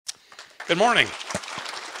Good morning.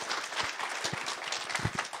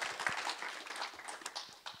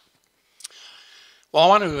 Well, I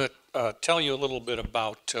want to tell you a little bit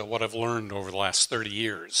about what I've learned over the last 30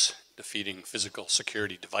 years defeating physical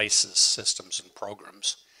security devices, systems, and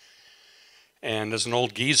programs. And as an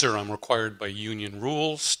old geezer, I'm required by union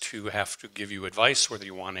rules to have to give you advice whether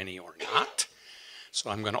you want any or not.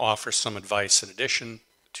 So I'm going to offer some advice in addition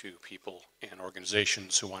to people and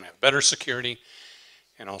organizations who want to have better security,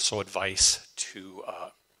 and also advice to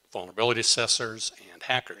vulnerability assessors and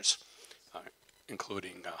hackers,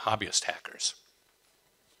 including hobbyist hackers.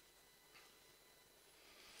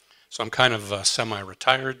 So I'm kind of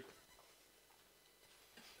semi-retired,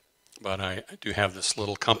 but I do have this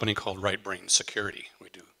little company called Right Brain Security. We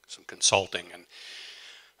do some consulting and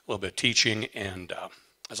a little bit of teaching, and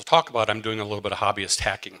as I'll talk about, I'm doing a little bit of hobbyist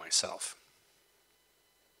hacking myself.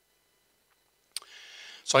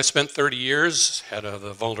 So I spent 30 years head of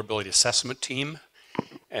the vulnerability assessment team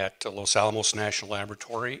at Los Alamos National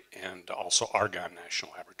Laboratory and also Argonne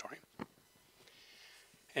National Laboratory.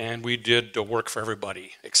 And we did work for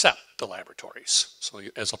everybody except the laboratories. So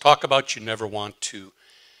as I'll talk about, you never want to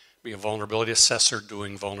be a vulnerability assessor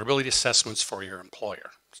doing vulnerability assessments for your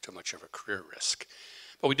employer. It's too much of a career risk.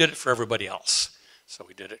 But we did it for everybody else. So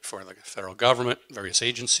we did it for the federal government, various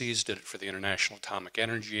agencies, did it for the International Atomic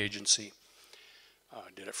Energy Agency,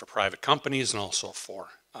 did it for private companies, and also for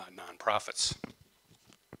nonprofits.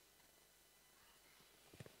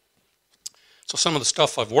 So some of the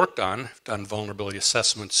stuff I've worked on, I've done vulnerability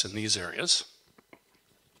assessments in these areas.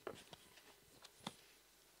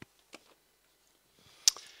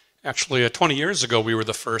 Actually, 20 years ago, we were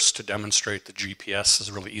the first to demonstrate that GPS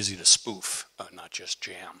is really easy to spoof, not just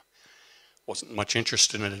jam. Wasn't much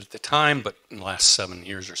interest in it at the time, but in the last 7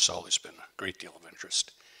 years or so, there's been a great deal of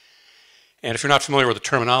interest. And if you're not familiar with the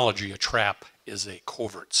terminology, a trap is a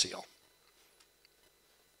covert seal.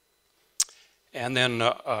 And then,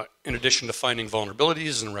 in addition to finding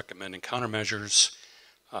vulnerabilities and recommending countermeasures,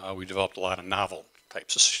 we developed a lot of novel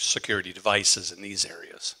types of security devices in these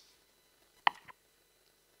areas.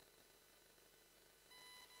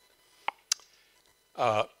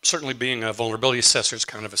 Certainly being a vulnerability assessor is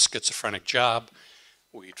kind of a schizophrenic job.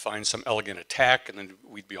 We'd find some elegant attack and then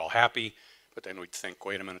we'd be all happy, but then we'd think,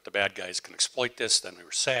 wait a minute, the bad guys can exploit this. Then we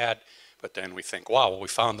were sad, but then we think, wow, well, we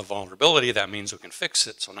found the vulnerability, that means we can fix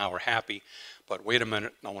it, so now we're happy. But wait a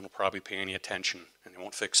minute, no one will probably pay any attention and they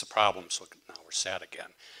won't fix the problem, so now we're sad again.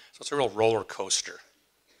 So it's a real roller coaster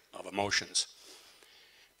of emotions.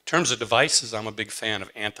 In terms of devices, I'm a big fan of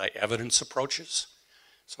anti-evidence approaches.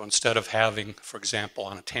 So instead of having, for example,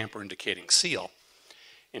 on a tamper-indicating seal,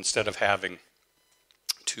 instead of having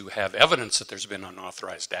to have evidence that there's been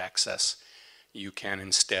unauthorized access, you can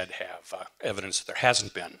instead have evidence that there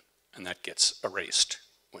hasn't been, and that gets erased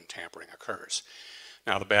when tampering occurs.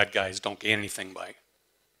 Now, the bad guys don't gain anything by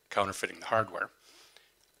counterfeiting the hardware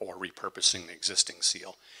or repurposing the existing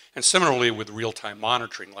seal. And similarly with real-time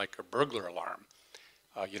monitoring, like a burglar alarm,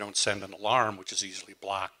 you don't send an alarm which is easily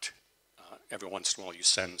blocked. Every once in a while you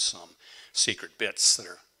send some secret bits that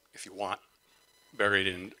are, if you want, buried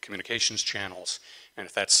in communications channels, and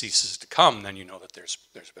if that ceases to come, then you know that there's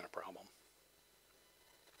been a problem.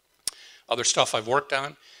 Other stuff I've worked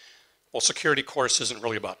on, well, security course isn't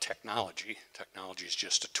really about technology. Technology is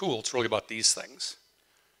just a tool. It's really about these things.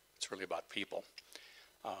 It's really about people.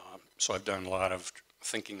 So I've done a lot of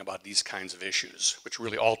thinking about these kinds of issues, which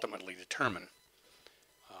really ultimately determine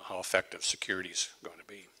how effective security is going to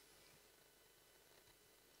be.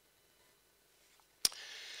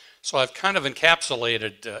 So I've kind of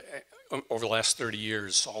encapsulated over the last 30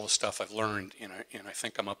 years all the stuff I've learned in I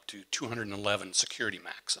think I'm up to 211 security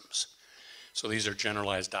maxims. So these are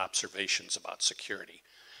generalized observations about security.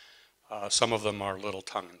 Some of them are a little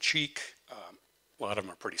tongue-in-cheek. A lot of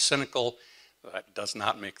them are pretty cynical. That does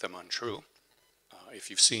not make them untrue.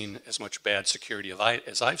 If you've seen as much bad security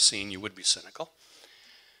as I've seen, you would be cynical.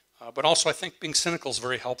 But also I think being cynical is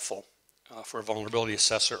very helpful for a vulnerability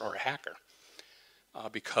assessor or a hacker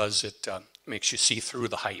because it makes you see through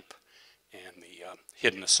the hype and the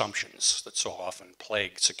hidden assumptions that so often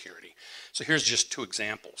plague security. So here's just two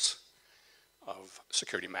examples of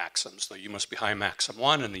security maxims, the you must be high maxim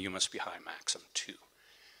 1 and the you must be high maxim 2.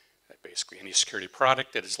 That basically any security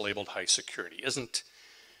product that is labeled high security isn't.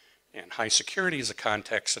 And high security is a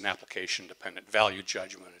context and application dependent value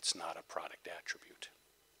judgment. It's not a product attribute.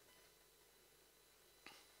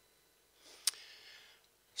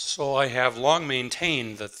 So I have long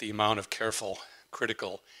maintained that the amount of careful,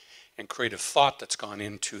 critical, and creative thought that's gone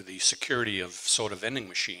into the security of soda vending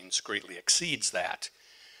machines greatly exceeds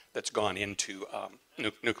that's gone into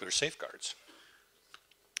nuclear safeguards.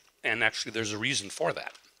 and actually there's a reason for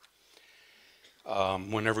that.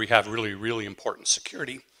 Whenever we have really, really important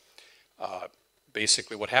security,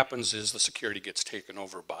 basically what happens is the security gets taken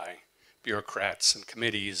over by bureaucrats and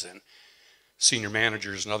committees and senior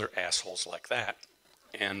managers and other assholes like that.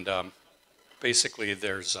 And basically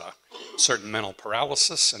there's a certain mental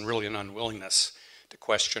paralysis and really an unwillingness to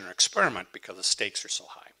question or experiment because the stakes are so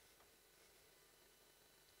high.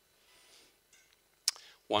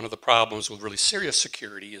 One of the problems with really serious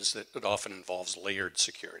security is that it often involves layered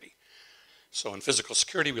security. So in physical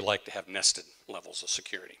security, we like to have nested levels of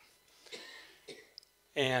security.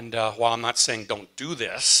 And while I'm not saying don't do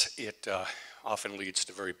this, it often leads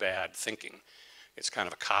to very bad thinking. It's kind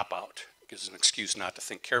of a cop-out. It gives an excuse not to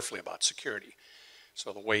think carefully about security.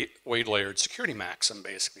 So the weight layered security maxim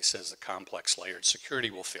basically says that complex layered security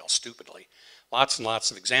will fail stupidly. Lots and lots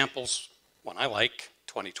of examples. One I like,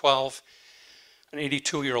 2012. An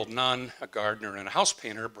 82-year-old nun, a gardener, and a house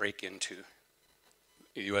painter break into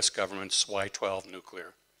the U.S. government's Y-12 nuclear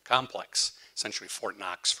complex, essentially Fort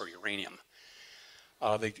Knox for uranium.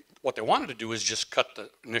 What they wanted to do is just cut the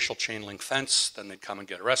initial chain link fence, then they'd come and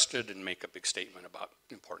get arrested and make a big statement about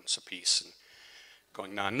the importance of peace and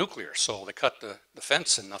going non-nuclear. So they cut the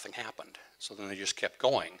fence and nothing happened. So then they just kept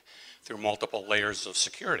going through multiple layers of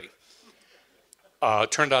security.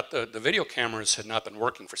 It turned out the video cameras had not been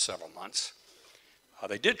working for several months.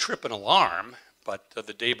 They did trip an alarm, but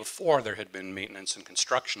the day before there had been maintenance and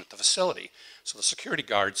construction at the facility. So the security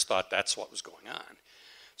guards thought that's what was going on.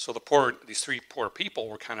 So these three poor people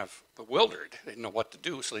were kind of bewildered. They didn't know what to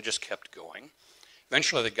do, so they just kept going.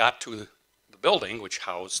 Eventually they got to the building, which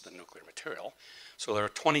housed the nuclear material. So they were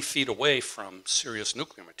 20 feet away from serious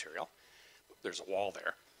nuclear material. There's a wall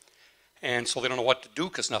there. And so they don't know what to do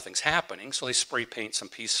because nothing's happening, so they spray paint some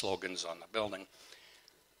peace slogans on the building.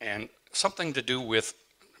 And something to do with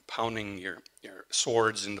pounding your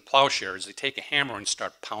swords into plowshares, they take a hammer and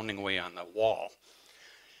start pounding away on the wall.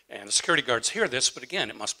 And the security guards hear this, but again,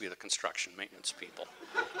 it must be the construction maintenance people.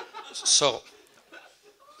 So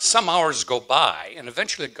some hours go by, and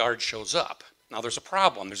eventually the guard shows up. Now there's a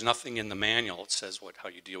problem. There's nothing in the manual that says how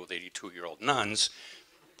you deal with 82-year-old nuns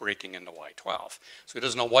breaking into Y-12. So he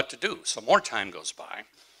doesn't know what to do. So more time goes by.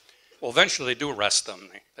 Well, eventually they do arrest them.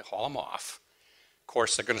 They haul them off. Of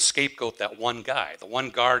course, they're going to scapegoat that one guy, the one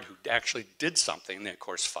guard who actually did something. They, of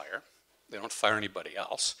course, fire. They don't fire anybody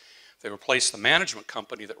else. They replace the management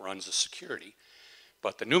company that runs the security,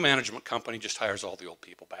 but the new management company just hires all the old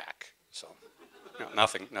people back. So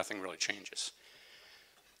nothing really changes.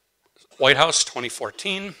 White House,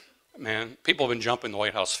 2014, man, people have been jumping the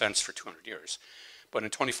White House fence for 200 years. But in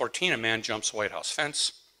 2014, a man jumps the White House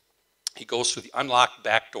fence. He goes through the unlocked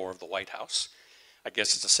back door of the White House. I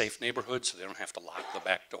guess it's a safe neighborhood, so they don't have to lock the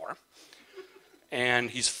back door. And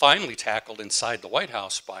he's finally tackled inside the White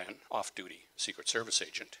House by an off-duty Secret Service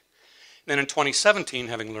agent. Then in 2017,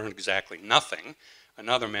 having learned exactly nothing,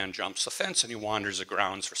 another man jumps the fence and he wanders the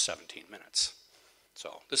grounds for 17 minutes.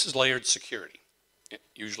 So this is layered security. It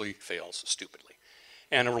usually fails stupidly.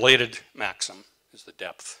 And a related maxim is the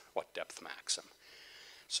what depth maxim.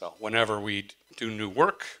 So whenever we do new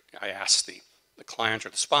work, I ask the client or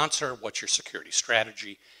the sponsor, what's your security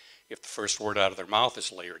strategy? If the first word out of their mouth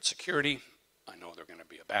is layered security, I know they're going to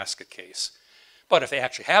be a basket case. But if they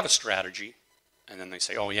actually have a strategy, and then they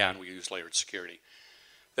say, oh yeah, and we use layered security,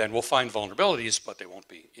 then we'll find vulnerabilities, but they won't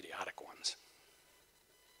be idiotic ones.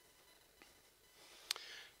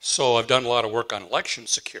 So I've done a lot of work on election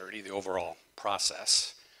security, the overall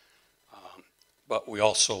process, but we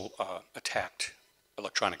also attacked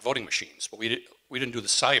electronic voting machines. But we didn't do the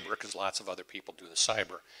cyber, because lots of other people do the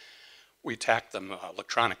cyber. We attacked them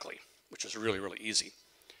electronically, which is really, really easy.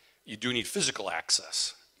 You do need physical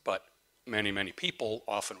access, but many, many people,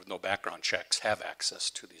 often with no background checks, have access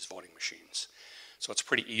to these voting machines. So it's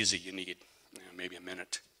pretty easy. You need maybe a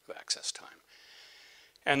minute of access time.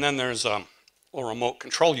 And then there's a little remote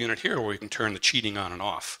control unit here where you can turn the cheating on and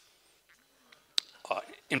off.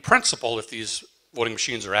 In principle, if these voting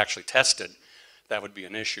machines are actually tested, that would be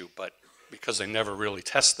an issue, but because they never really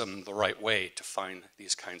test them the right way to find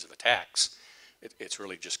these kinds of attacks, it's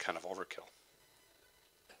really just kind of overkill.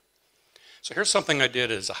 So here's something I did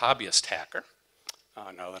as a hobbyist hacker,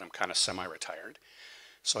 now that I'm kind of semi-retired.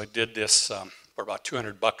 So I did this for about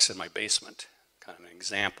 $200 in my basement, kind of an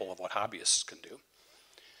example of what hobbyists can do.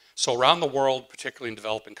 So around the world, particularly in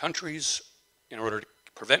developing countries, in order to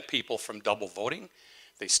prevent people from double voting,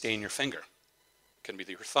 they stain your finger. It can be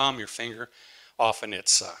your thumb, your finger. Often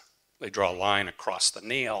it's, they draw a line across the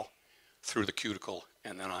nail, through the cuticle,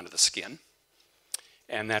 and then onto the skin.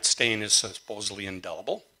 And that stain is supposedly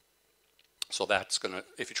indelible. So that's going to,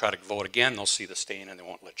 if you try to vote again, they'll see the stain and they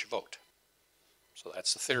won't let you vote. So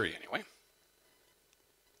that's the theory anyway.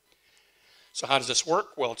 So how does this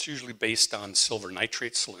work? Well, it's usually based on silver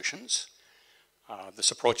nitrate solutions.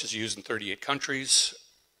 This approach is used in 38 countries.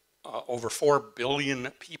 Over 4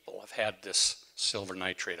 billion people have had this silver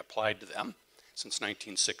nitrate applied to them since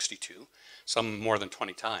 1962, some more than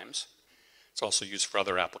 20 times. It's also used for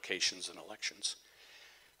other applications in elections.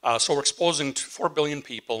 So we're exposing 4 billion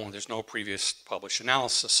people, and there's no previous published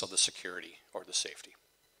analysis of the security or the safety.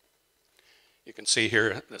 You can see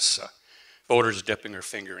here this voter's dipping her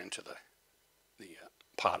finger into the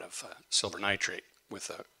pot of silver nitrate with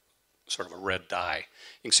a sort of a red dye.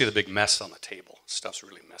 You can see the big mess on the table. Stuff's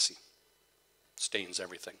really messy. Stains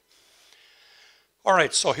everything. All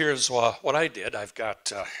right, so here's what I did. I've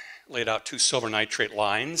got laid out 2 silver nitrate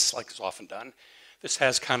lines, like is often done. This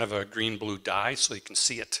has kind of a green-blue dye, so you can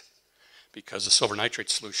see it, because the silver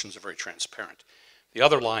nitrate solutions are very transparent. The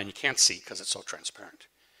other line you can't see because it's so transparent.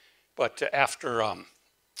 But after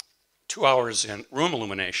 2 hours in room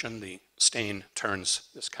illumination, the stain turns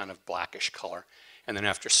this kind of blackish color. And then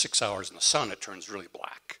after 6 hours in the sun, it turns really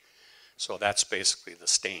black. So that's basically the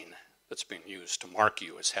stain that's being used to mark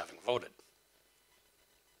you as having voted.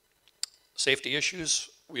 Safety issues,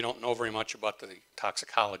 we don't know very much about the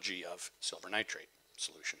toxicology of silver nitrate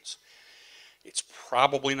solutions. It's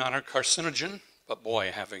probably not a carcinogen, but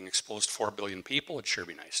boy, having exposed 4 billion people, it'd sure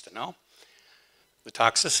be nice to know. The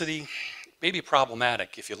toxicity may be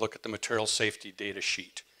problematic if you look at the material safety data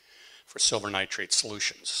sheet for silver nitrate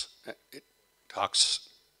solutions. It talks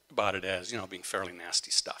about it as, being fairly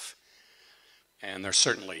nasty stuff. And there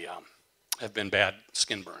certainly have been bad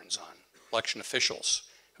skin burns on election officials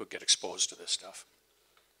who get exposed to this stuff.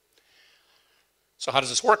 So how does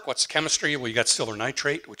this work? What's the chemistry? Well, you got silver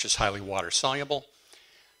nitrate, which is highly water soluble.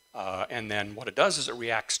 And then what it does is it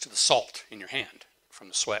reacts to the salt in your hand from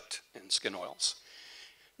the sweat and skin oils.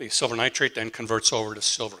 The silver nitrate then converts over to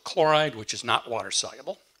silver chloride, which is not water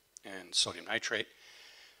soluble, and sodium nitrate.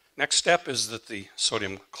 Next step is that the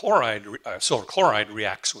silver chloride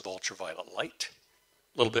reacts with ultraviolet light,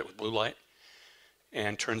 a little bit with blue light,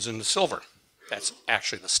 and turns into silver. That's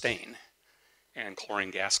actually the stain. And chlorine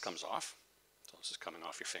gas comes off. So this is coming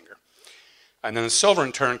off your finger. And then the silver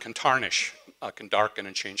in turn can tarnish, can darken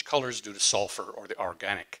and change colors due to sulfur or the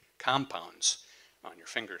organic compounds on your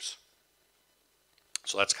fingers.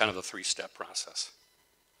 So that's kind of the 3-step process.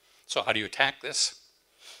 So how do you attack this?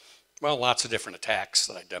 Well, lots of different attacks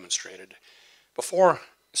that I demonstrated. Before,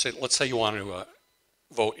 let's say you want to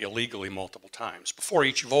vote illegally multiple times. Before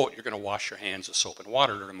each vote, you're going to wash your hands with soap and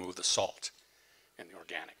water to remove the salt and the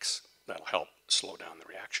organics. That'll help slow down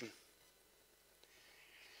the reaction.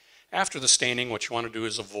 After the staining, what you want to do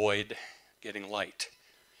is avoid getting light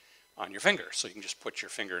on your finger. So you can just put your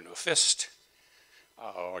finger into a fist,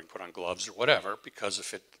 or you can put on gloves or whatever, because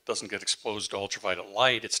if it doesn't get exposed to ultraviolet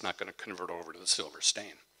light, it's not going to convert over to the silver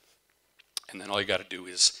stain. And then all you got to do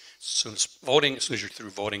is, as soon as you're through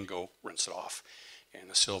voting, go rinse it off. And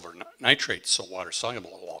the silver nitrate, so water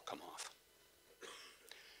soluble, will all come off.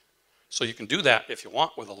 So you can do that if you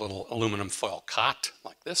want with a little aluminum foil cot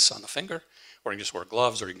like this on the finger, or you can just wear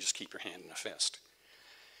gloves, or you can just keep your hand in a fist.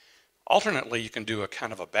 Alternately, you can do a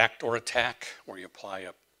kind of a backdoor attack where you apply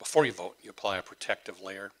before you vote, you apply a protective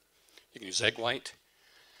layer. You can use egg white.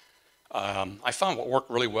 I found what worked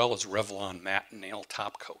really well is Revlon matte nail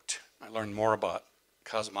top coat. I learned more about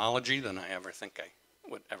cosmology than I ever think I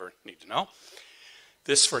would ever need to know.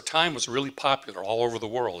 This, for a time, was really popular all over the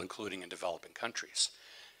world, including in developing countries.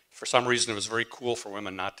 For some reason, it was very cool for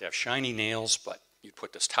women not to have shiny nails, but you'd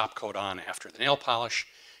put this top coat on after the nail polish,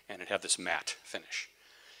 and it'd have this matte finish.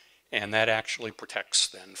 And that actually protects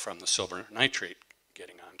then from the silver nitrate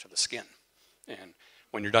getting onto the skin. And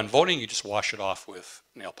when you're done voting, you just wash it off with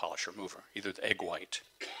nail polish remover, either the egg white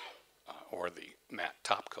or the matte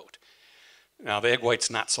top coat. Now, the egg white's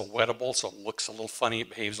not so wettable, so it looks a little funny, it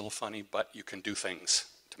behaves a little funny, but you can do things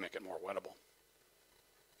to make it more wettable.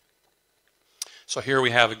 So here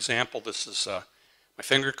we have example. This is my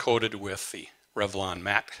finger coated with the Revlon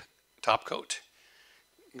matte top coat.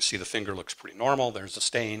 You can see the finger looks pretty normal. There's a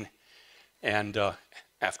stain. And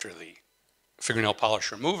after the fingernail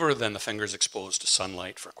polish remover, then the finger is exposed to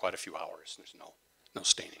sunlight for quite a few hours. There's no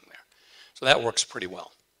staining there. So that works pretty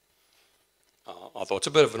well. Although it's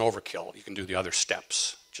a bit of an overkill, you can do the other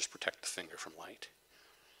steps, just protect the finger from light.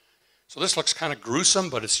 So this looks kind of gruesome,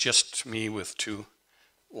 but it's just me with 2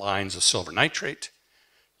 lines of silver nitrate.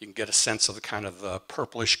 You can get a sense of the kind of the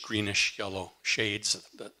purplish, greenish, yellow shades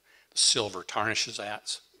that the silver tarnishes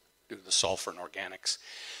at due to the sulfur and organics.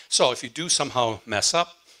 So if you do somehow mess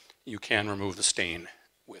up, you can remove the stain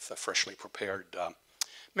with a freshly prepared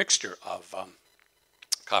mixture of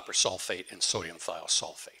copper sulfate and sodium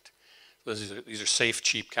thiosulfate. These are safe,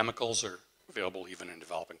 cheap chemicals. They're available even in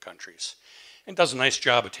developing countries. And does a nice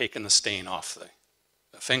job of taking the stain off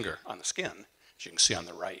the finger on the skin, as you can see on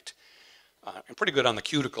the right. And pretty good on the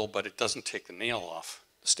cuticle, but it doesn't take the nail off,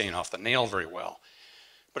 the stain off the nail very well.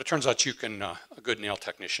 But it turns out you can, a good nail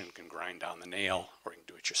technician can grind down the nail, or you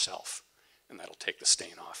can do it yourself, and that'll take the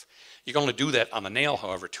stain off. You can only do that on the nail,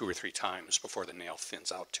 however, 2 or 3 times before the nail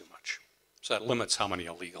thins out too much. So that limits how many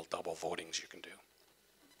illegal double votings you can do.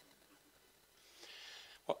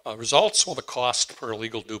 Results, well, the cost per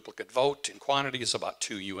illegal duplicate vote in quantity is about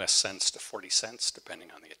 2 US cents to 40 cents, depending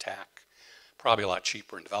on the attack. Probably a lot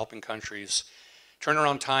cheaper in developing countries.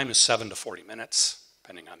 Turnaround time is 7 to 40 minutes,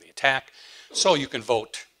 depending on the attack. So you can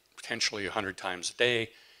vote potentially 100 times a day,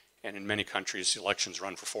 and in many countries, the elections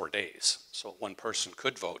run for 4 days. So one person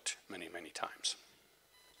could vote many, many times.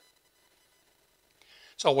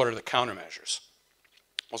 So what are the countermeasures?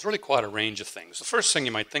 Well, it's really quite a range of things. The first thing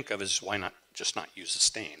you might think of is why not just not use the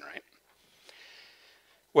stain, right?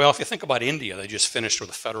 Well, if you think about India, they just finished with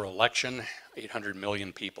a federal election. 800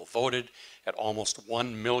 million people voted at almost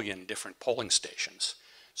 1 million different polling stations.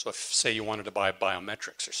 So if, say, you wanted to buy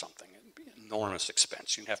biometrics or something, it'd be an enormous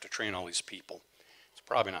expense. You'd have to train all these people. It's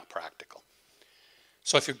probably not practical.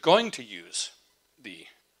 So if you're going to use the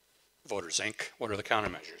voter's ink, what are the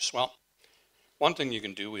countermeasures? Well, one thing you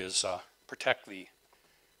can do is protect the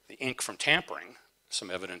ink from tampering. Some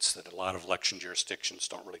evidence that a lot of election jurisdictions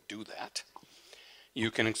don't really do that. You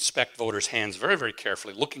can inspect voters' hands very, very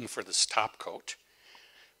carefully, looking for this top coat.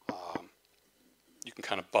 You can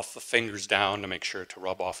kind of buff the fingers down to make sure to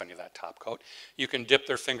rub off any of that top coat. You can dip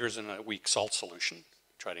their fingers in a weak salt solution,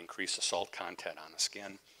 try to increase the salt content on the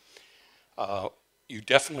skin. You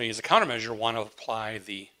definitely, as a countermeasure, want to apply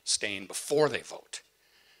the stain before they vote.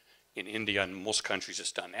 In India and most countries,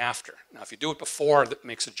 it's done after. Now, if you do it before, that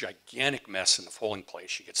makes a gigantic mess in the polling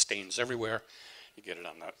place. You get stains everywhere. You get it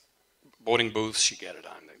on the voting booths, you get it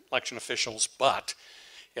on the election officials, but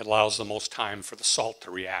it allows the most time for the salt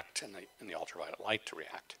to react and the ultraviolet light to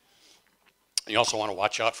react. You also want to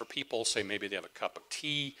watch out for people, say maybe they have a cup of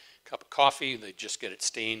tea, cup of coffee, they just get it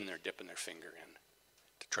stained and they're dipping their finger in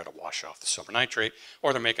to try to wash off the silver nitrate,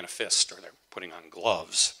 or they're making a fist, or they're putting on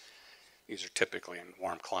gloves. These are typically in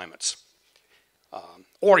warm climates.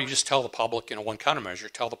 Or you just tell the public, one countermeasure,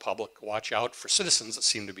 tell the public, watch out for citizens that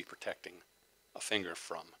seem to be protecting a finger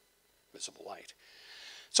from visible light.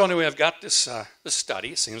 So anyway, I've got this study.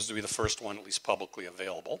 It seems to be the first one at least publicly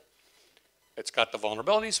available. It's got the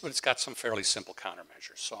vulnerabilities, but it's got some fairly simple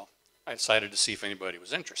countermeasures. So I decided to see if anybody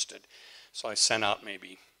was interested. So I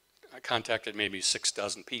contacted maybe 6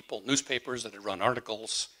 dozen people, newspapers that had run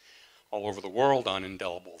articles all over the world on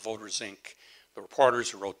indelible voters' ink, the reporters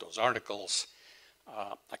who wrote those articles.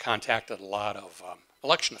 I contacted a lot of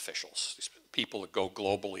election officials, these people that go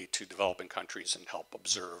globally to developing countries and help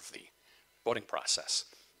observe the voting process.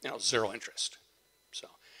 Zero interest. So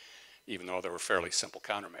even though there were fairly simple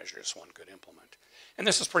countermeasures one could implement. And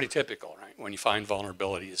this is pretty typical, right? When you find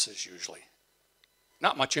vulnerabilities, there's usually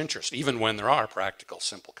not much interest, even when there are practical,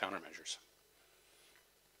 simple countermeasures.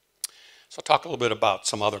 So I'll talk a little bit about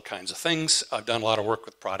some other kinds of things. I've done a lot of work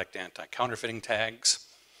with product anti-counterfeiting tags.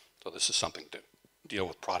 So this is something to deal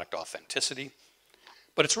with product authenticity.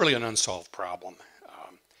 But it's really an unsolved problem.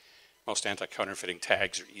 Most anti-counterfeiting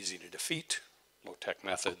tags are easy to defeat, low-tech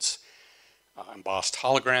methods. Embossed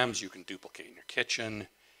holograms you can duplicate in your kitchen.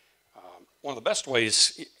 One of the best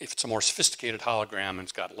ways, if it's a more sophisticated hologram and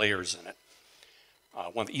it's got layers in it,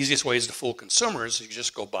 one of the easiest ways to fool consumers is you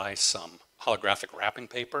just go buy some holographic wrapping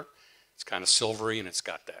paper. It's kind of silvery and it's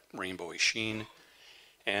got that rainbowy sheen.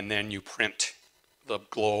 And then you print the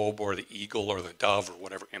globe or the eagle or the dove or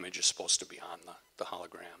whatever image is supposed to be on the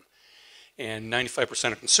hologram. And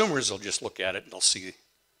 95% of consumers will just look at it and they'll see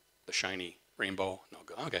the shiny rainbow and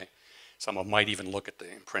they'll go, okay. Some of them might even look at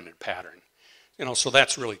the imprinted pattern. So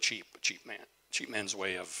that's really cheap, a cheap man's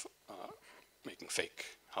way of making fake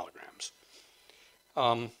holograms.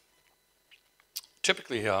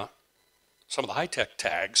 Typically, some of the high-tech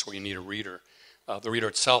tags where you need a reader, the reader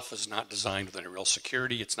itself is not designed with any real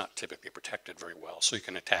security. It's not typically protected very well, so you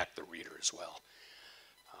can attack the reader as well.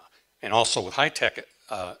 And also with high-tech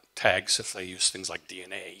tags, if they use things like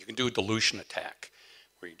DNA, you can do a dilution attack,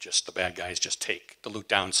 where the bad guys just dilute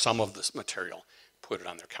down some of this material, put it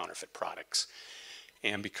on their counterfeit products.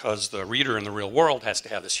 And because the reader in the real world has to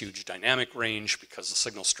have this huge dynamic range, because the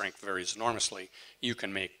signal strength varies enormously, you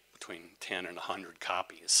can make between 10 and 100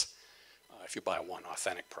 copies if you buy one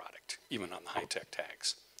authentic product, even on the high-tech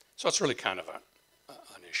tags. So it's really kind of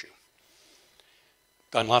an issue.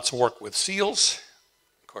 Done lots of work with seals.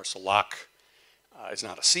 Of course, a lock is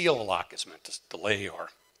not a seal. A lock is meant to delay or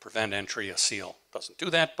prevent entry. A seal doesn't do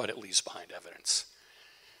that, but it leaves behind evidence.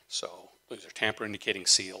 So these are tamper-indicating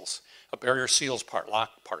seals. A barrier seal is part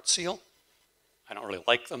lock, part seal. I don't really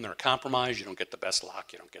like them. They're a compromise. You don't get the best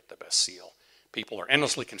lock. You don't get the best seal. People are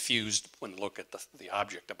endlessly confused when they look at the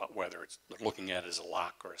object about whether they're looking at it as a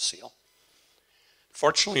lock or a seal.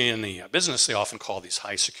 Fortunately, in the business, they often call these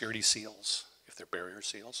high security seals if they're barrier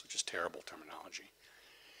seals, which is terrible terminology.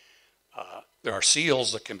 There are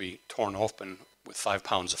seals that can be torn open with 5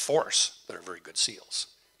 pounds of force that are very good seals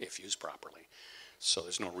if used properly. So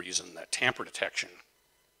there's no reason that tamper detection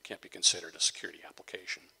can't be considered a security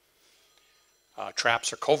application.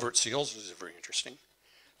 Traps or covert seals, this is very interesting.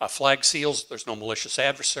 Flag seals, there's no malicious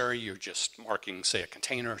adversary. You're just marking, say, a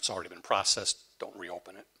container. It's already been processed. Don't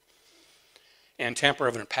reopen it. And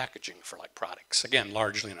tamper-evident packaging for like products. Again,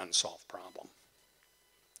 largely an unsolved problem.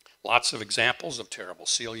 Lots of examples of terrible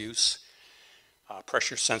seal use.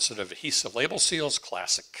 Pressure-sensitive adhesive label seals,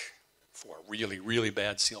 classic for really, really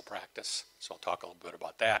bad seal practice. So I'll talk a little bit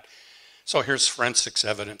about that. So here's forensics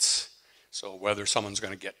evidence. So whether someone's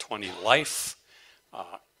going to get 20 to life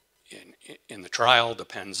in the trial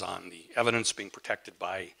depends on the evidence being protected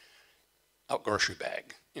by a grocery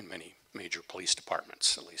bag in many major police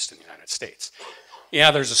departments, at least in the United States.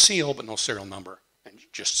 Yeah, there's a seal, but no serial number, and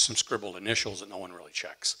just some scribbled initials that no one really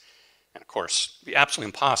checks. And of course, it'd be absolutely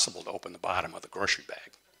impossible to open the bottom of the grocery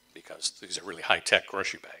bag because these are really high-tech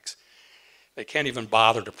grocery bags. They can't even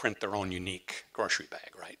bother to print their own unique grocery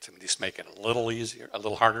bag, right? So just make it a little easier, a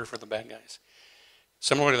little harder for the bad guys.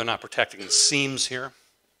 Similarly, they're not protecting the seams here.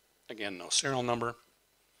 Again, no serial number.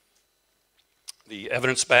 The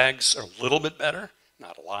evidence bags are a little bit better,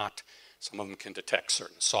 not a lot. Some of them can detect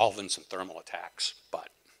certain solvents and thermal attacks, but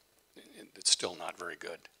it's still not very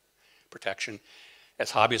good protection.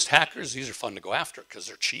 As hobbyist hackers, these are fun to go after because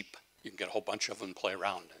they're cheap. You can get a whole bunch of them and play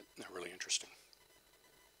around. They're really interesting.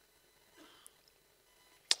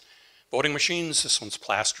 Voting machines, this one's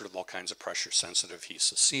plastered with all kinds of pressure-sensitive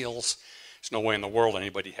adhesive seals. There's no way in the world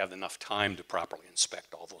anybody had enough time to properly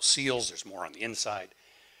inspect all those seals. There's more on the inside.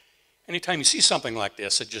 Anytime you see something like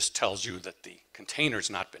this, it just tells you that the container's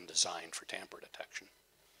not been designed for tamper detection.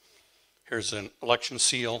 Here's an election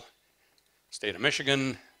seal, state of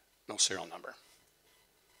Michigan, no serial number.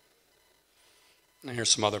 And here's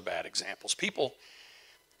some other bad examples. People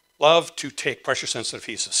love to take pressure-sensitive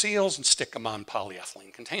adhesive seals and stick them on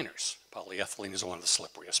polyethylene containers. Polyethylene is one of the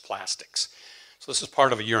slipperiest plastics. So this is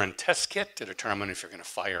part of a urine test kit to determine if you're going to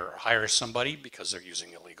fire or hire somebody because they're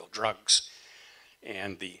using illegal drugs.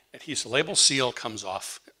 And the adhesive label seal comes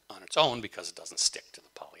off on its own because it doesn't stick to the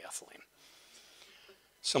polyethylene.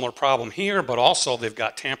 Similar problem here, but also they've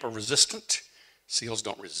got tamper resistant. Seals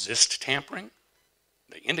don't resist tampering.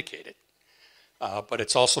 They indicate it. But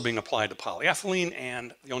it's also being applied to polyethylene,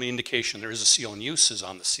 and the only indication there is a seal in use is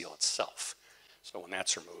on the seal itself. So when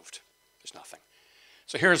that's removed, there's nothing.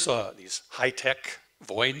 So here's these high-tech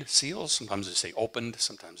void seals. Sometimes they say opened,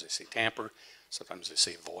 sometimes they say tamper, sometimes they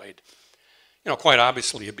say void. You know, quite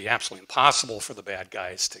obviously, it'd be absolutely impossible for the bad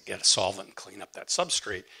guys to get a solvent and clean up that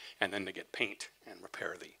substrate, and then to get paint and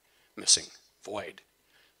repair the missing void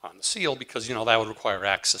on the seal, because, you know, that would require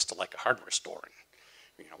access to like a hardware store.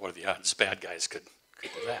 And, you know, what are the odds bad guys could do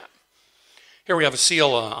that? Here we have a seal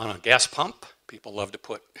on a gas pump. People love to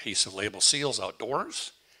put adhesive label seals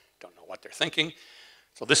outdoors. Don't know what they're thinking.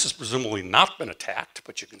 So this has presumably not been attacked,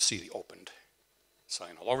 but you can see the opened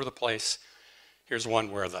sign all over the place. Here's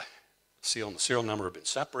one where the seal and the serial number have been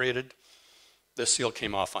separated. This seal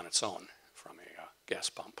came off on its own from a gas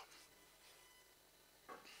pump.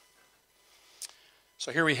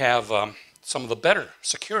 So here we have some of the better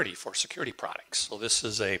security for security products. So this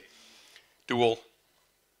is a dual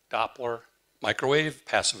Doppler microwave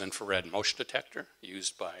passive infrared motion detector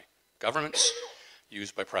used by governments,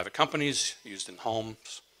 used by private companies, used in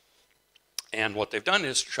homes. And what they've done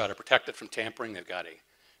is to try to protect it from tampering. They've got a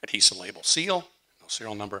adhesive label seal, no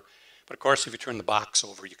serial number. But of course, if you turn the box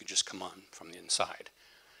over, you can just come on from the inside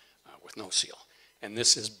with no seal. And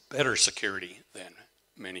this is better security than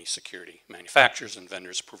many security manufacturers and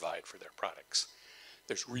vendors provide for their products.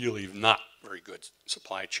 There's really not very good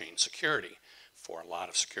supply chain security for a lot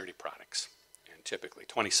of security products. And typically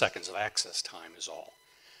 20 seconds of access time is all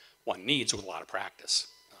one needs with a lot of practice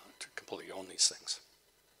to completely own these things.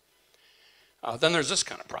 Then there's this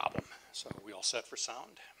kind of problem. So we all set for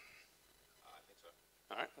sound? I think so.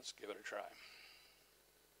 All right, let's give it a try.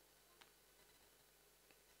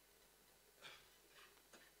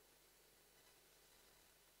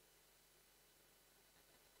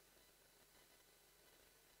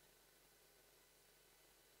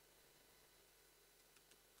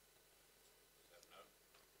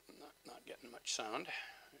 getting much sound.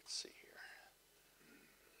 Let's see here.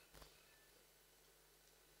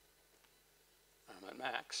 I'm at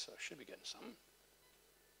max, so I should be getting some.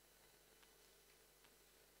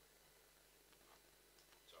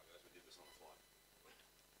 Sorry guys, we did this on the fly.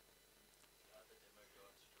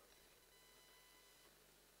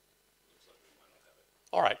 Looks like we might not have it.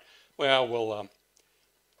 All right. Well,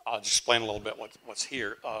 I'll just explain a little bit what's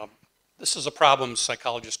here. This is a problem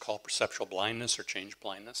psychologists call perceptual blindness or change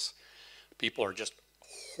blindness. People are just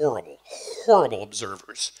horrible, horrible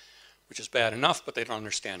observers, which is bad enough, but they don't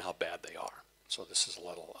understand how bad they are. So this is a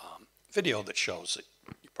little video that shows that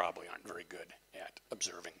you probably aren't very good at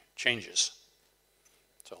observing changes.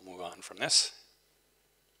 So I'll move on from this.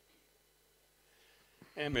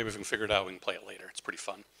 And maybe if we can figure it out, we can play it later. It's pretty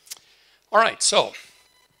fun. All right, so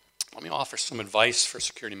let me offer some advice for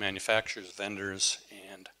security manufacturers, vendors,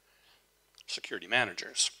 and security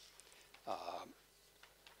managers.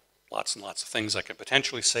 Lots and lots of things I could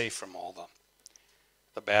potentially say from all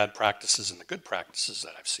the bad practices and the good practices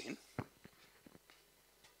that I've seen.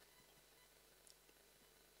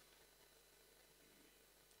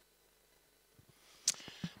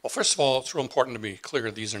 Well, first of all, it's real important to be clear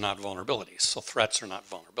these are not vulnerabilities. So threats are not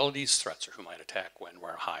vulnerabilities. Threats are who might attack, when,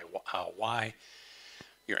 where, how, why.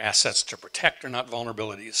 Your assets to protect are not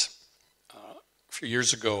vulnerabilities. A few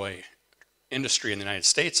years ago, an industry in the United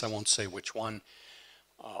States, I won't say which one,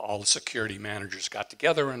 all the security managers got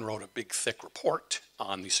together and wrote a big, thick report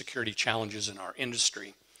on the security challenges in our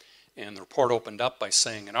industry. And the report opened up by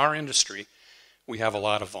saying, in our industry, we have a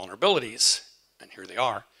lot of vulnerabilities, and here they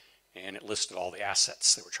are. And it listed all the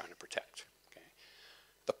assets they were trying to protect. Okay.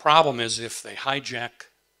 The problem is if they hijack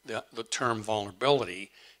the term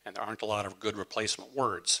vulnerability and there aren't a lot of good replacement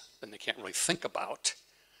words, then they can't really think about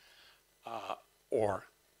or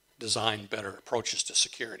design better approaches to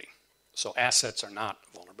security. So assets are not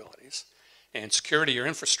vulnerabilities. And security or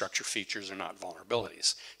infrastructure features are not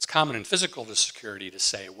vulnerabilities. It's common in physical security to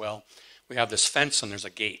say, well, we have this fence and there's a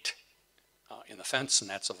gate in the fence, and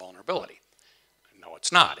that's a vulnerability. No,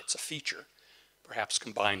 it's not. It's a feature. Perhaps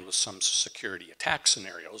combined with some security attack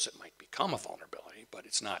scenarios, it might become a vulnerability, but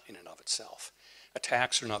it's not in and of itself.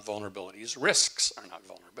 Attacks are not vulnerabilities. Risks are not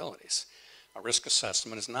vulnerabilities. A risk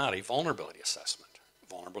assessment is not a vulnerability assessment.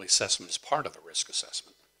 Vulnerability assessment is part of the risk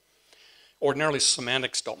assessment. Ordinarily,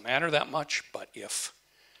 semantics don't matter that much, but if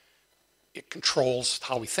it controls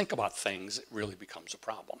how we think about things, it really becomes a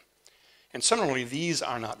problem. And similarly, these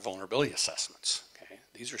are not vulnerability assessments. Okay?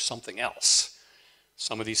 These are something else.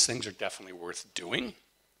 Some of these things are definitely worth doing,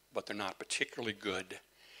 but they're not particularly good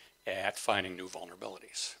at finding new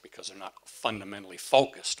vulnerabilities because they're not fundamentally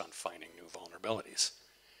focused on finding new vulnerabilities.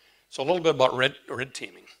 So a little bit about red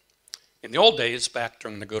teaming. In the old days, back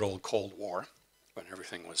during the good old Cold War, when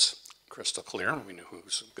everything was crystal clear and we knew who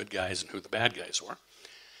was the good guys and who the bad guys were,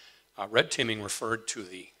 red teaming referred to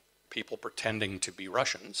the people pretending to be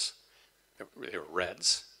Russians. They were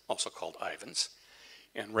Reds, also called Ivans.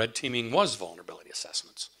 And red teaming was vulnerability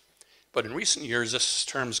assessments. But in recent years, this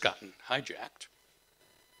term's gotten hijacked.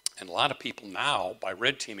 And a lot of people now, by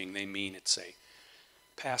red teaming, they mean it's a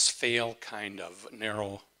pass-fail kind of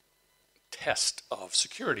narrow test of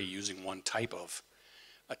security using one type of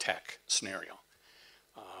attack scenario.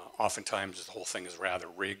 Oftentimes, the whole thing is rather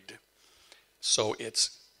rigged. So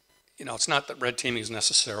it's not that red teaming is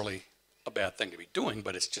necessarily a bad thing to be doing,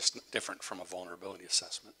 but it's just different from a vulnerability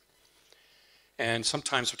assessment. And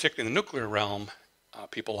sometimes, particularly in the nuclear realm,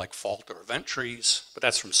 people like fault or event trees, but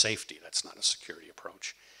that's from safety. That's not a security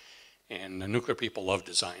approach. And the nuclear people love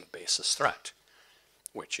design basis threat,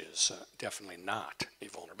 which is definitely not a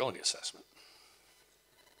vulnerability assessment.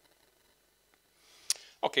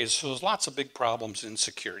 Okay, so there's lots of big problems in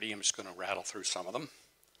security. I'm just going to rattle through some of them.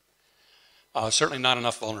 Certainly not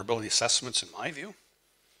enough vulnerability assessments in my view.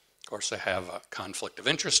 Of course, I have a conflict of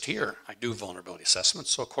interest here. I do vulnerability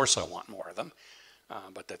assessments, so of course I want more of them,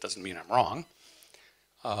 but that doesn't mean I'm wrong.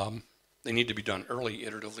 They need to be done early,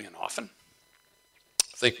 iteratively, and often.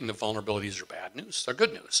 Thinking that vulnerabilities are bad news, they're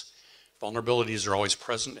good news. Vulnerabilities are always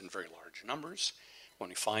present in very large numbers.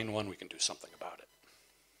 When we find one, we can do something about it.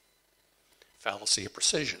 Fallacy of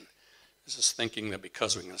precision. This is thinking that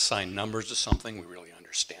because we can assign numbers to something, we really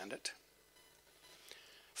understand it.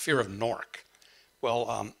 Fear of NORC.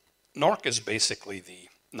 Well, NORC is basically the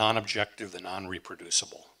non-objective, the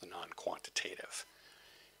non-reproducible, the non-quantitative.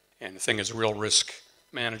 And the thing is, real risk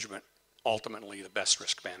management, ultimately the best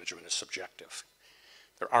risk management is subjective.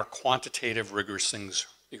 There are quantitative, rigorous things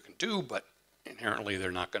you can do, but inherently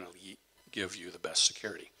they're not going to give you the best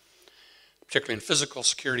security. Particularly in physical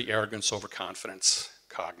security, arrogance, overconfidence,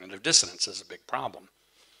 cognitive dissonance is a big problem.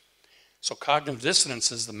 So cognitive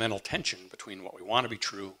dissonance is the mental tension between what we want to be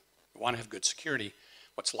true, we want to have good security,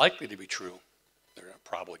 what's likely to be true, there are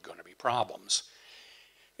probably going to be problems.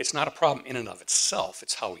 It's not a problem in and of itself,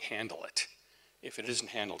 it's how we handle it. If it isn't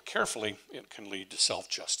handled carefully, it can lead to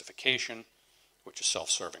self-justification, which is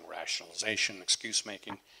self-serving rationalization,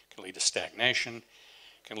 excuse-making, can lead to stagnation,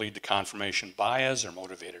 can lead to confirmation bias or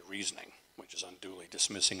motivated reasoning, which is unduly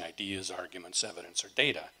dismissing ideas, arguments, evidence, or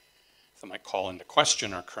data that might call into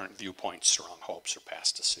question our current viewpoints, strong hopes, or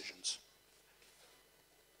past decisions.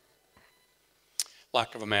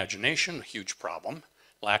 Lack of imagination, a huge problem.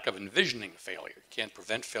 Lack of envisioning failure. You can't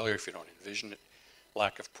prevent failure if you don't envision it.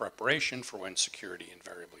 Lack of preparation for when security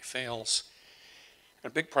invariably fails.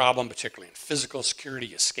 And a big problem, particularly in physical security,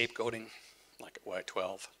 is scapegoating, like at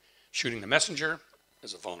Y12. Shooting the messenger.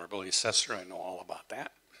 As a vulnerability assessor, I know all about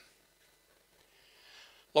that.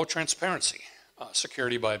 Low transparency.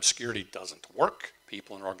 Security by obscurity doesn't work.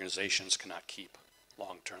 People and organizations cannot keep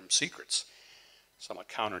long-term secrets. Somewhat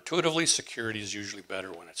counterintuitively, security is usually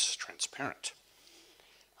better when it's transparent.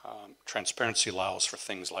 Transparency allows for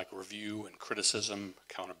things like review and criticism,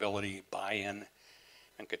 accountability, buy-in,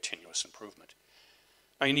 and continuous improvement.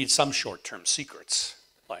 Now you need some short-term secrets,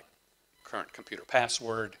 like current computer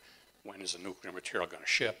password, when is a nuclear material going to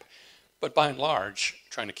ship, but by and large,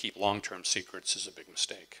 trying to keep long-term secrets is a big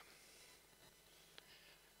mistake.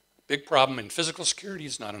 Big problem in physical security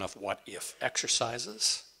is not enough what-if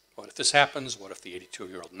exercises. What if this happens? What if the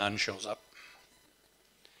 82-year-old nun shows up?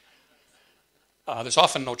 There's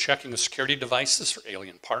often no checking of security devices for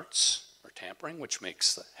alien parts or tampering, which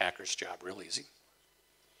makes the hacker's job real easy.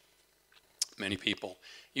 Many people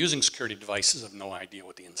using security devices have no idea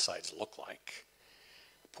what the insides look like.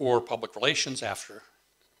 Poor public relations after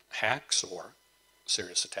hacks or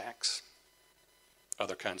serious attacks.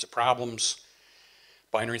 Other kinds of problems.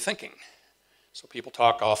 Binary thinking. So people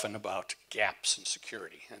talk often about gaps in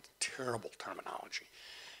security. That's terrible terminology.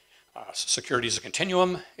 Security is a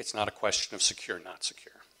continuum. It's not a question of secure, not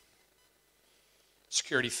secure.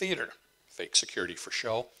 Security theater, fake security for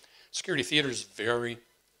show. Security theater is very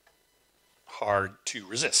hard to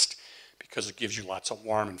resist because it gives you lots of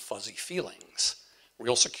warm and fuzzy feelings.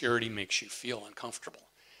 Real security makes you feel uncomfortable.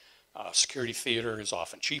 Security theater is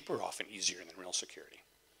often cheaper, often easier than real security.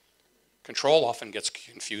 Control often gets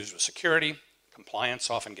confused with security. Compliance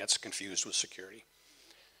often gets confused with security.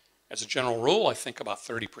 As a general rule, I think about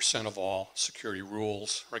 30% of all security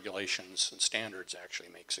rules, regulations, and standards actually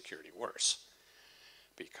make security worse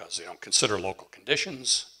because they don't consider local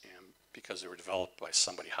conditions and because they were developed by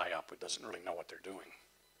somebody high up who doesn't really know what they're doing.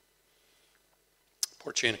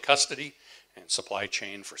 Poor chain of custody and supply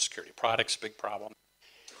chain for security products, big problem.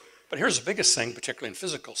 But here's the biggest thing, particularly in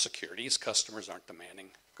physical security, is customers aren't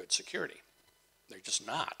demanding good security. They're just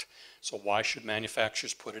not. So why should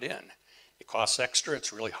manufacturers put it in? It costs extra,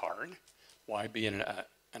 it's really hard. Why be an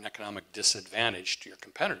economic disadvantage to your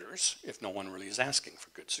competitors if no one really is asking for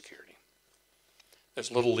good security? There's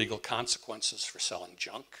little legal consequences for selling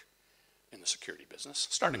junk in the security business.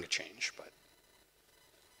 Starting to change, but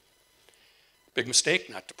big mistake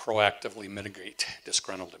not to proactively mitigate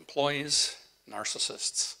disgruntled employees,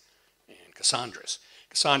 narcissists, and Cassandras.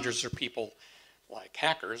 Cassandras are people like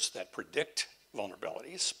hackers that predict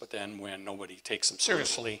vulnerabilities, but then when nobody takes them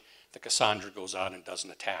seriously, the Cassandra goes out and does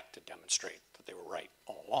an attack to demonstrate that they were right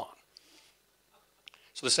all along.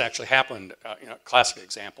 So this actually happened, classic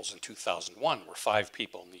examples in 2001 where 5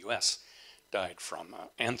 people in the US died from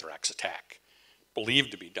anthrax attack,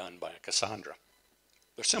 believed to be done by a Cassandra.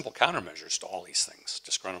 They're simple countermeasures to all these things,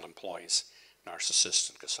 disgruntled employees, narcissists,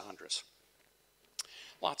 and Cassandras.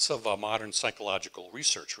 Lots of modern psychological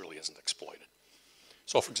research really isn't exploited.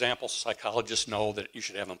 So for example, psychologists know that you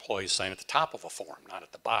should have employees sign at the top of a form, not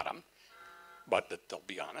at the bottom, but that they'll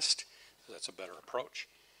be honest. So that's a better approach.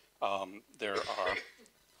 There are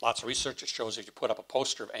lots of research that shows if you put up a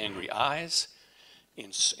poster of angry eyes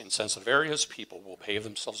in sensitive areas, people will behave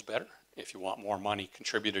themselves better. If you want more money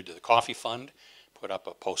contributed to the coffee fund, put up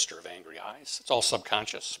a poster of angry eyes. It's all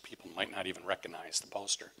subconscious. People might not even recognize the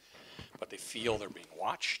poster, but they feel they're being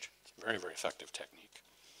watched. It's a very, very effective technique.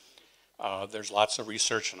 There's lots of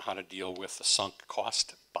research on how to deal with the sunk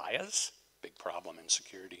cost bias, big problem in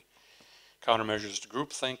security. Countermeasures to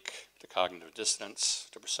groupthink, to cognitive dissonance,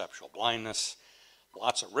 to perceptual blindness.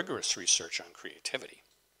 Lots of rigorous research on creativity,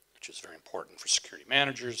 which is very important for security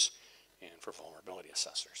managers and for vulnerability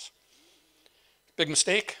assessors. Big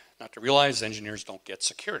mistake, not to realize engineers don't get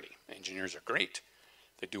security. Engineers are great.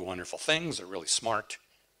 They do wonderful things, they're really smart.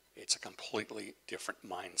 It's a completely different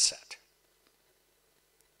mindset.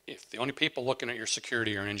 If the only people looking at your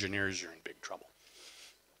security are engineers, you're in big trouble.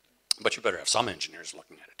 But you better have some engineers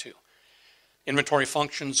looking at it too. Inventory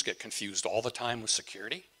functions get confused all the time with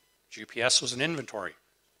security. GPS was an inventory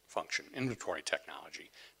function, inventory technology.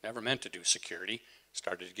 Never meant to do security,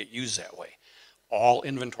 started to get used that way. All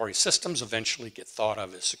inventory systems eventually get thought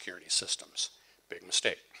of as security systems. Big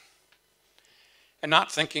mistake. And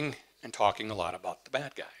not thinking and talking a lot about the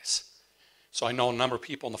bad guys. So I know a number of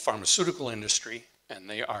people in the pharmaceutical industry, and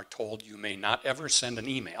they are told you may not ever send an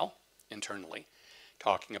email internally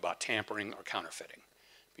talking about tampering or counterfeiting,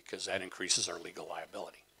 because that increases our legal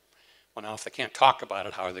liability. Well, now if they can't talk about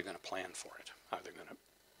it, how are they going to plan for it? How are they going to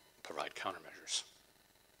provide countermeasures?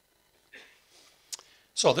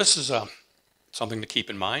 So this is something to keep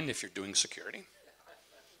in mind if you're doing security.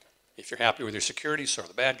 If you're happy with your security, so are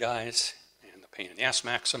the bad guys, and the pain in the ass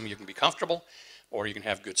maxim, you can be comfortable, or you can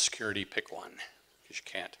have good security, pick one, because you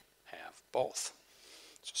can't have both.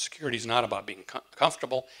 So security is not about being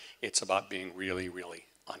comfortable, it's about being really, really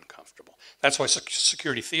uncomfortable. That's why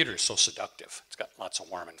security theater is so seductive. It's got lots of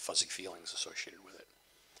warm and fuzzy feelings associated with it.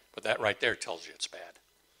 But that right there tells you it's bad.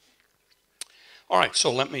 All right,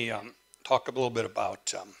 so let me talk a little bit about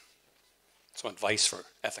some advice for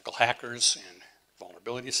ethical hackers and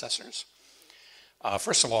vulnerability assessors.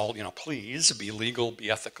 First of all, please be legal,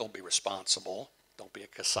 be ethical, be responsible. Don't be a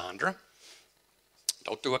Cassandra.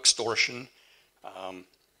 Don't do extortion.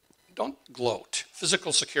 Don't gloat.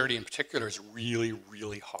 Physical security in particular is really,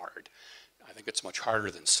 really hard. I think it's much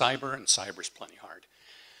harder than cyber, and cyber is plenty hard.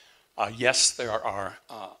 Yes, there are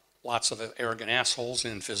lots of arrogant assholes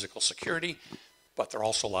in physical security, but there are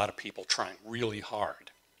also a lot of people trying really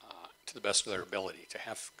hard to the best of their ability to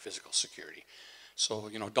have physical security. So,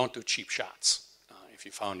 don't do cheap shots if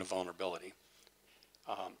you found a vulnerability.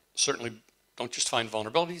 Certainly don't just find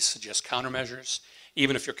vulnerabilities, suggest countermeasures.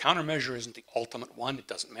 Even if your countermeasure isn't the ultimate one, it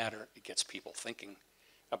doesn't matter. It gets people thinking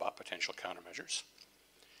about potential countermeasures.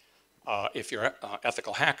 If you're an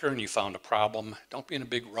ethical hacker and you found a problem, don't be in a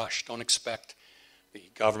big rush. Don't expect the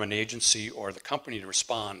government agency or the company to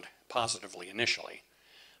respond positively initially.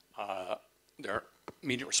 Their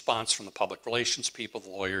immediate response from the public relations people, the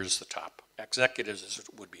lawyers, the top executives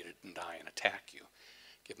would be to deny and attack you.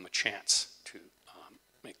 Give them a chance to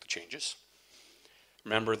make the changes.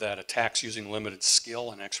 Remember that attacks using limited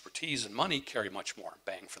skill and expertise and money carry much more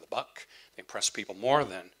bang for the buck. They impress people more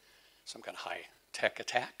than some kind of high-tech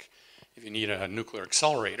attack. If you need a nuclear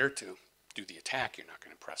accelerator to do the attack, you're not going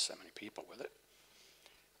to impress that many people with it.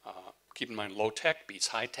 Keep in mind, low-tech beats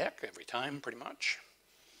high-tech every time, pretty much.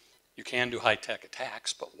 You can do high-tech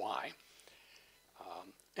attacks, but why?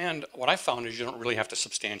 And what I found is you don't really have to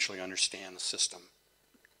substantially understand the system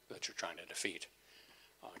that you're trying to defeat,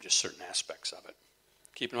 just certain aspects of it.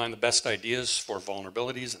 Keep in mind the best ideas for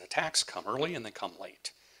vulnerabilities and attacks come early and they come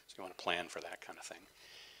late. So you want to plan for that kind of thing.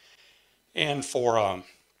 And for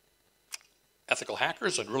ethical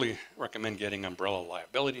hackers, I'd really recommend getting umbrella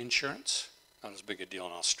liability insurance. Not as big a deal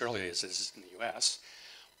in Australia as it is in the US.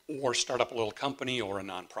 Or start up a little company or a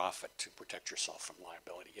nonprofit to protect yourself from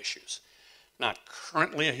liability issues. Not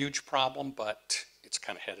currently a huge problem, but it's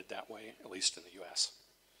kind of headed that way, at least in the US.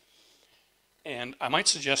 And I might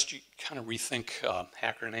suggest you kind of rethink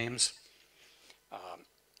hacker names.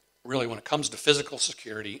 Really, when it comes to physical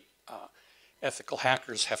security, ethical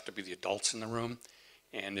hackers have to be the adults in the room.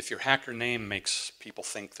 And if your hacker name makes people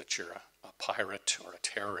think that you're a pirate or a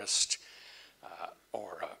terrorist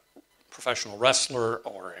or a professional wrestler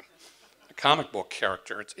or a comic book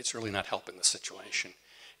character, it's really not helping the situation.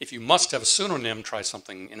 If you must have a pseudonym, try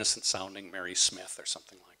something innocent sounding, Mary Smith or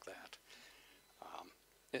something like that.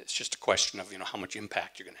 It's just a question of how much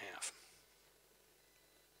impact you're going to have.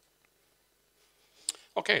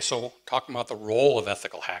 Okay, so talking about the role of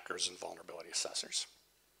ethical hackers and vulnerability assessors.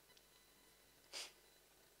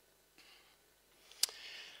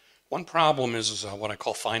 One problem is what I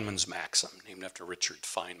call Feynman's maxim, named after Richard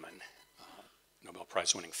Feynman, Nobel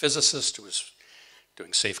Prize winning physicist who was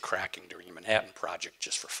doing safe cracking during the Manhattan Project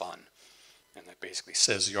just for fun. And that basically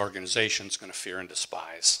says the organization's going to fear and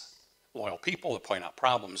despise loyal people that point out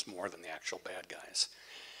problems more than the actual bad guys.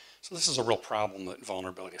 So this is a real problem that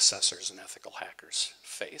vulnerability assessors and ethical hackers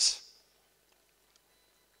face.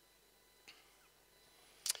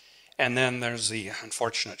 And then there's the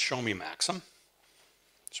unfortunate show me maxim,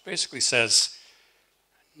 which basically says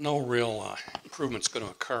no real improvement's going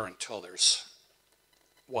to occur until there's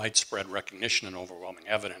widespread recognition and overwhelming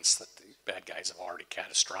evidence that the bad guys have already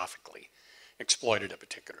catastrophically exploited a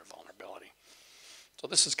particular vulnerability. So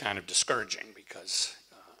this is kind of discouraging because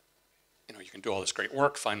you can do all this great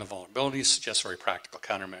work, find the vulnerabilities, suggest very practical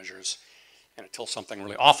countermeasures, and until something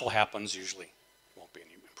really awful happens, usually won't be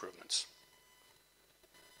any improvements.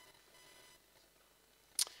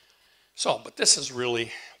 So, but this is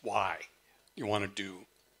really why you want to do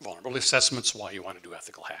vulnerability assessments, why you want to do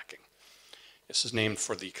ethical hacking. This is named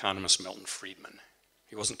for the economist Milton Friedman.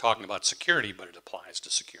 He wasn't talking about security, but it applies to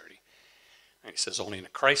security. And he says only in a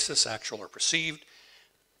crisis, actual or perceived,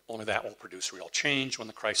 only that will produce real change. When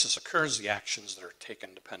the crisis occurs, the actions that are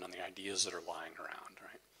taken depend on the ideas that are lying around,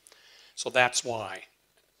 right? So that's why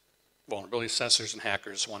vulnerability assessors and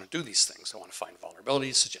hackers want to do these things. They want to find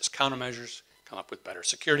vulnerabilities, suggest countermeasures, come up with better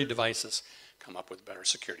security devices, come up with better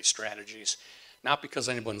security strategies. Not because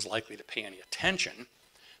anyone's likely to pay any attention,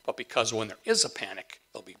 but because when there is a panic,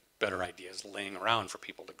 there'll be better ideas laying around for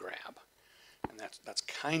people to grab. And that's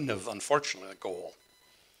kind of, unfortunately, the goal.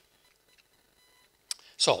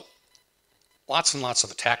 So, lots and lots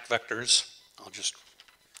of attack vectors. I'll just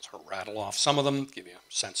sort of rattle off some of them, give you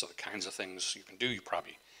a sense of the kinds of things you can do. You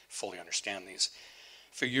probably fully understand these.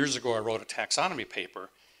 A few years ago, I wrote a taxonomy paper,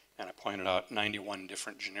 and I pointed out 91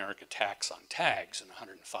 different generic attacks on tags and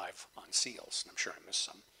 105 on seals. And I'm sure I missed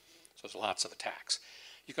some. So there's lots of attacks.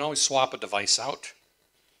 You can always swap a device out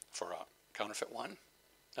for a counterfeit one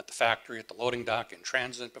at the factory, at the loading dock, in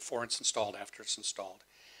transit, before it's installed, after it's installed.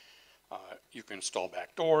 You can install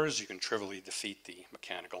back doors. You can trivially defeat the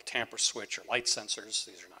mechanical tamper switch or light sensors.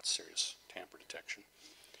 These are not serious tamper detection.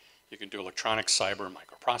 You can do electronic, cyber,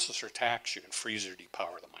 microprocessor attacks. You can freeze or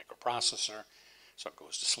depower the microprocessor so it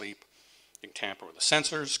goes to sleep. You can tamper with the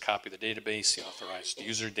sensors, copy the database, the authorized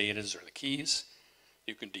user data or the keys.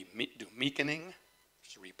 You can do meakening,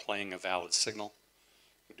 which is replaying a valid signal.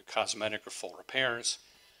 You can do cosmetic or full repairs.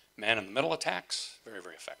 Man-in-the-middle attacks, very,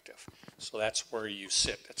 very effective. So that's where you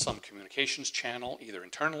sit at some communications channel, either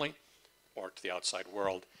internally or to the outside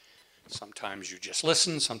world. Sometimes you just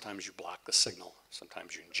listen, sometimes you block the signal,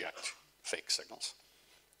 sometimes you inject fake signals.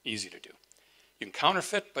 Easy to do. You can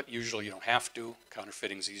counterfeit, but usually you don't have to.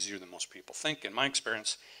 Counterfeiting is easier than most people think, in my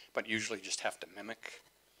experience, but usually you just have to mimic.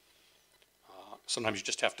 Sometimes you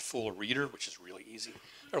just have to fool a reader, which is really easy.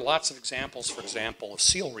 There are lots of examples, for example, of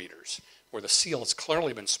seal readers, where the seal has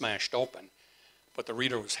clearly been smashed open, but the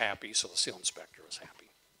reader was happy, so the seal inspector was happy.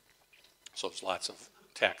 So there's lots of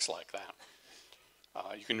attacks like that.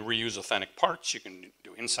 You can reuse authentic parts. You can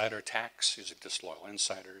do insider attacks using disloyal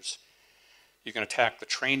insiders. You can attack the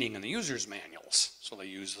training and the user's manuals, so they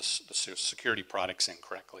use the security products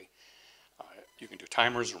incorrectly. You can do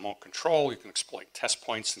timers, remote control. You can exploit test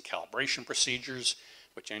points and calibration procedures,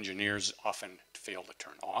 which engineers often fail to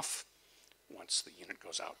turn off once the unit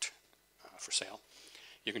goes out for sale.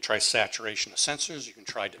 You can try saturation of sensors. You can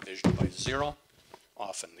try division by zero.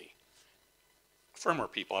 Often the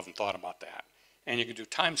firmware people haven't thought about that. And you can do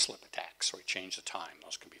time slip attacks, where you change the time.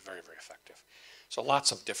 Those can be very, very effective. So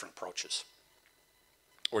lots of different approaches.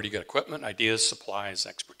 Where do you get equipment, ideas, supplies,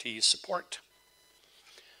 expertise, support?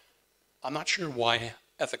 I'm not sure why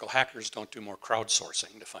ethical hackers don't do more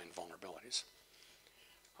crowdsourcing to find vulnerabilities.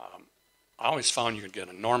 I always found you could get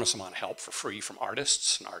an enormous amount of help for free from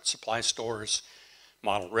artists and art supply stores.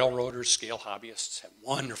 Model railroaders, scale hobbyists have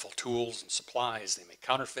wonderful tools and supplies. They make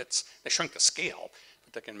counterfeits. They shrink the scale,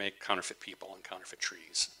 but they can make counterfeit people and counterfeit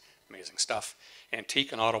trees. Amazing stuff.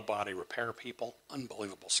 Antique and auto body repair people,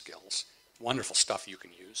 unbelievable skills. Wonderful stuff you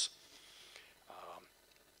can use.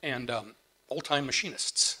 Old-time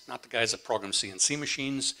machinists, not the guys that program CNC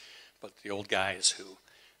machines, but the old guys who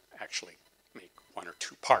actually make one or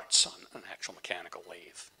two parts on an actual mechanical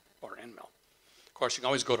lathe or end mill. Of course, you can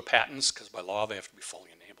always go to patents, because by law they have to be fully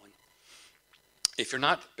enabling. If you're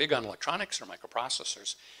not big on electronics or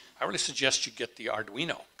microprocessors, I really suggest you get the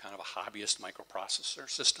Arduino, kind of a hobbyist microprocessor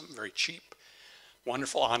system, very cheap.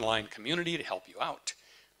 Wonderful online community to help you out.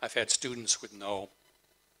 I've had students with no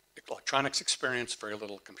electronics experience, very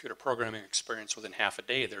little computer programming experience. Within half a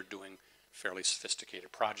day, they're doing fairly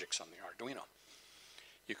sophisticated projects on the Arduino.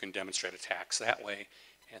 You can demonstrate attacks that way,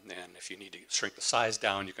 and then if you need to shrink the size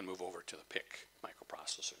down, you can move over to the PIC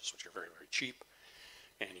microprocessors, which are very, very cheap,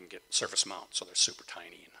 and you can get surface mount, so they're super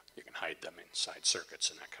tiny, and you can hide them inside circuits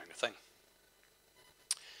and that kind of thing.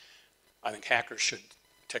 I think hackers should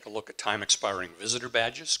take a look at time-expiring visitor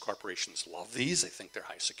badges. Corporations love these. They think they're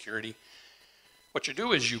high security. What you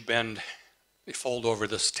do is you fold over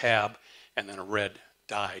this tab, and then a red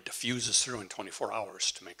dye diffuses through in 24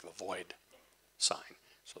 hours to make the void sign.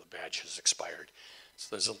 So the badge has expired. So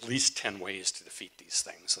there's at least 10 ways to defeat these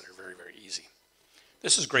things that are very, very easy.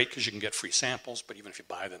 This is great because you can get free samples, but even if you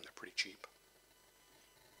buy them, they're pretty cheap.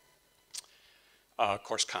 Of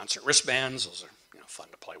course, concert wristbands. Those are fun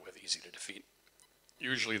to play with, easy to defeat.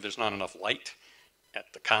 Usually there's not enough light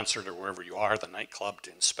at the concert or wherever you are, the nightclub,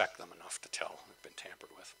 to inspect them enough to tell they've been tampered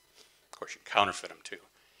with. Of course, you can counterfeit them too.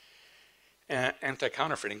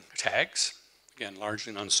 Anti-counterfeiting tags, again,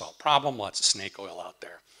 largely an unsolved problem, lots of snake oil out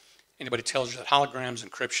there. Anybody tells you that holograms,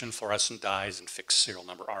 encryption, fluorescent dyes, and fixed serial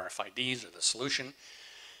number RFIDs are the solution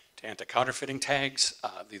to anti-counterfeiting tags,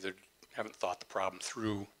 they either haven't thought the problem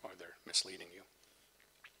through or they're misleading you.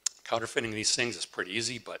 Counterfeiting these things is pretty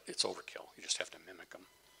easy, but it's overkill. You just have to mimic them.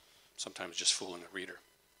 Sometimes just fooling the reader.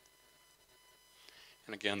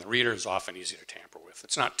 And again, the reader is often easy to tamper with.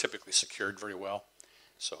 It's not typically secured very well,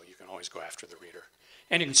 so you can always go after the reader.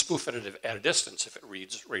 And you can spoof it at a distance if it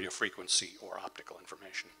reads radio frequency or optical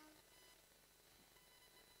information.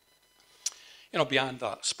 Beyond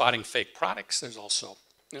spotting fake products, there's also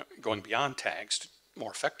going beyond tags to more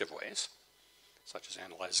effective ways, such as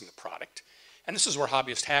analyzing the product. And this is where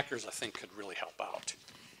hobbyist hackers, I think, could really help out.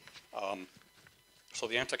 So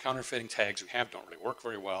the anti-counterfeiting tags we have don't really work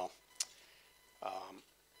very well.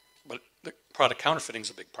 But the product counterfeiting is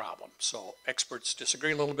a big problem. So experts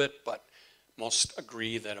disagree a little bit, but most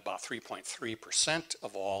agree that about 3.3%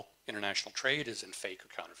 of all international trade is in fake or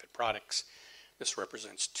counterfeit products. This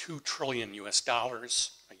represents $2 trillion US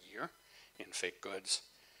a year in fake goods.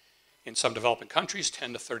 In some developing countries,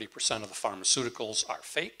 10 to 30% of the pharmaceuticals are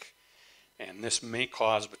fake, and this may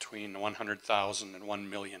cause between 100,000 and 1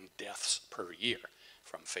 million deaths per year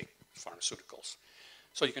from fake pharmaceuticals.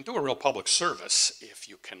 So you can do a real public service if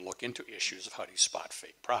you can look into issues of how do you spot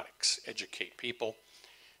fake products, educate people,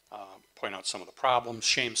 point out some of the problems,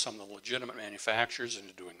 shame some of the legitimate manufacturers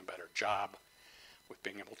into doing a better job with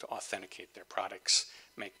being able to authenticate their products,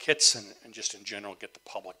 make kits, and just in general get the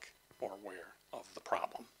public more aware of the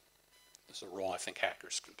problem. This is a role I think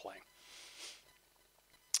hackers can play.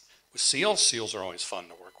 With seals are always fun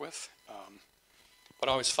to work with, but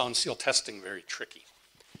I always found seal testing very tricky.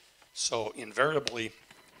 So invariably,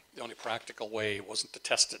 the only practical way wasn't to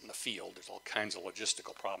test it in the field. There's all kinds of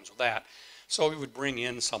logistical problems with that. So we would bring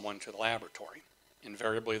in someone to the laboratory.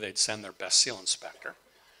 Invariably, they'd send their best seal inspector.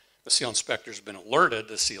 The seal inspector's been alerted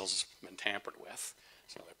the seal's been tampered with,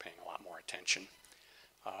 so they're paying a lot more attention.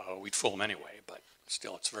 We'd fool them anyway, but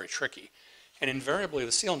still it's very tricky. And invariably,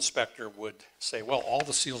 the seal inspector would say, well, all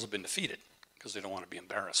the seals have been defeated, because they don't want to be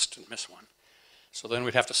embarrassed and miss one. So then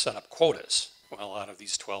we'd have to set up quotas. Well, out of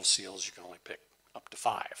these 12 seals, you can only pick up to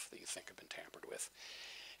 5 that you think have been tampered with.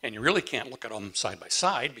 And you really can't look at them side by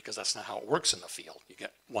side because that's not how it works in the field. You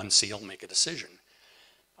get one seal, make a decision.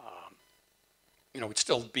 We'd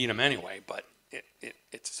still beat them anyway, but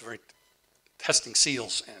it's very, testing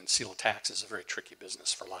seals and seal attacks is a very tricky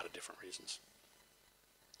business for a lot of different reasons.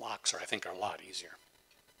 Locks I think are a lot easier.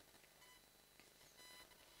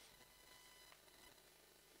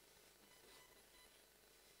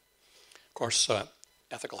 Of course,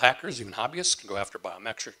 ethical hackers, even hobbyists, can go after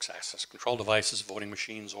biometrics, access control devices, voting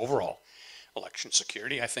machines, overall election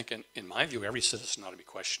security. I think in my view, every citizen ought to be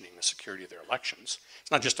questioning the security of their elections.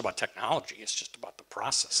 It's not just about technology, it's just about the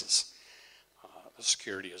processes. The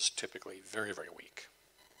security is typically very, very weak.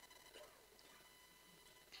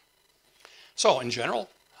 So in general,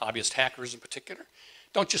 hobbyist hackers in particular,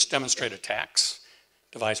 don't just demonstrate attacks,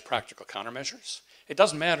 devise practical countermeasures. It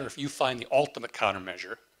doesn't matter if you find the ultimate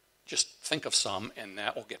countermeasure. Just think of some, and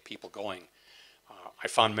that will get people going. I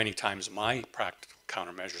found many times my practical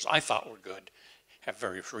countermeasures I thought were good have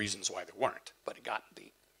various reasons why they weren't, but it got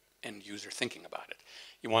the end user thinking about it.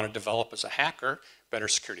 You want to develop as a hacker better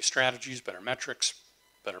security strategies, better metrics,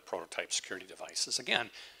 better prototype security devices. Again,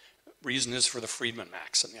 reason is for the Friedman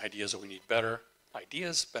maxim. The idea is that we need better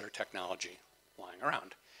ideas, better technology lying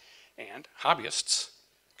around. And hobbyists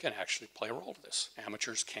can actually play a role to this.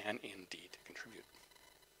 Amateurs can indeed contribute.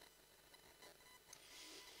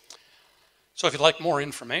 So if you'd like more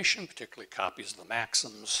information, particularly copies of the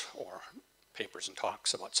maxims or papers and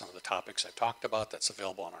talks about some of the topics I've talked about, that's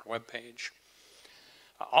available on our webpage.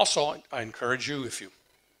 Also, I encourage you, if you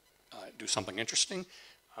do something interesting,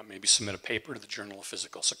 maybe submit a paper to the Journal of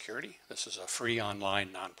Physical Security. This is a free online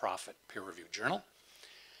nonprofit peer-reviewed journal.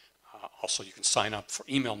 Also, you can sign up for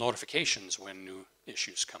email notifications when new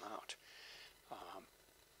issues come out.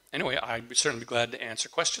 Anyway, I'd certainly be glad to answer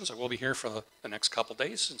questions. I will be here for the next couple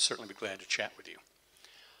days and certainly be glad to chat with you.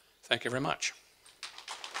 Thank you very much.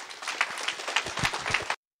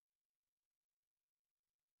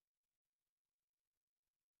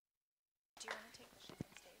 Do you want to take questions on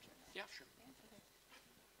stage? Yeah, sure.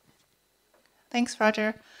 Thanks,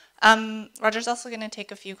 Roger. Roger's also going to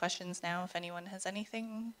take a few questions now if anyone has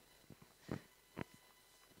anything.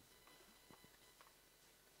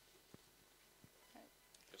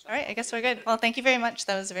 All right, I guess we're good. Well, thank you very much.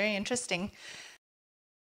 That was very interesting.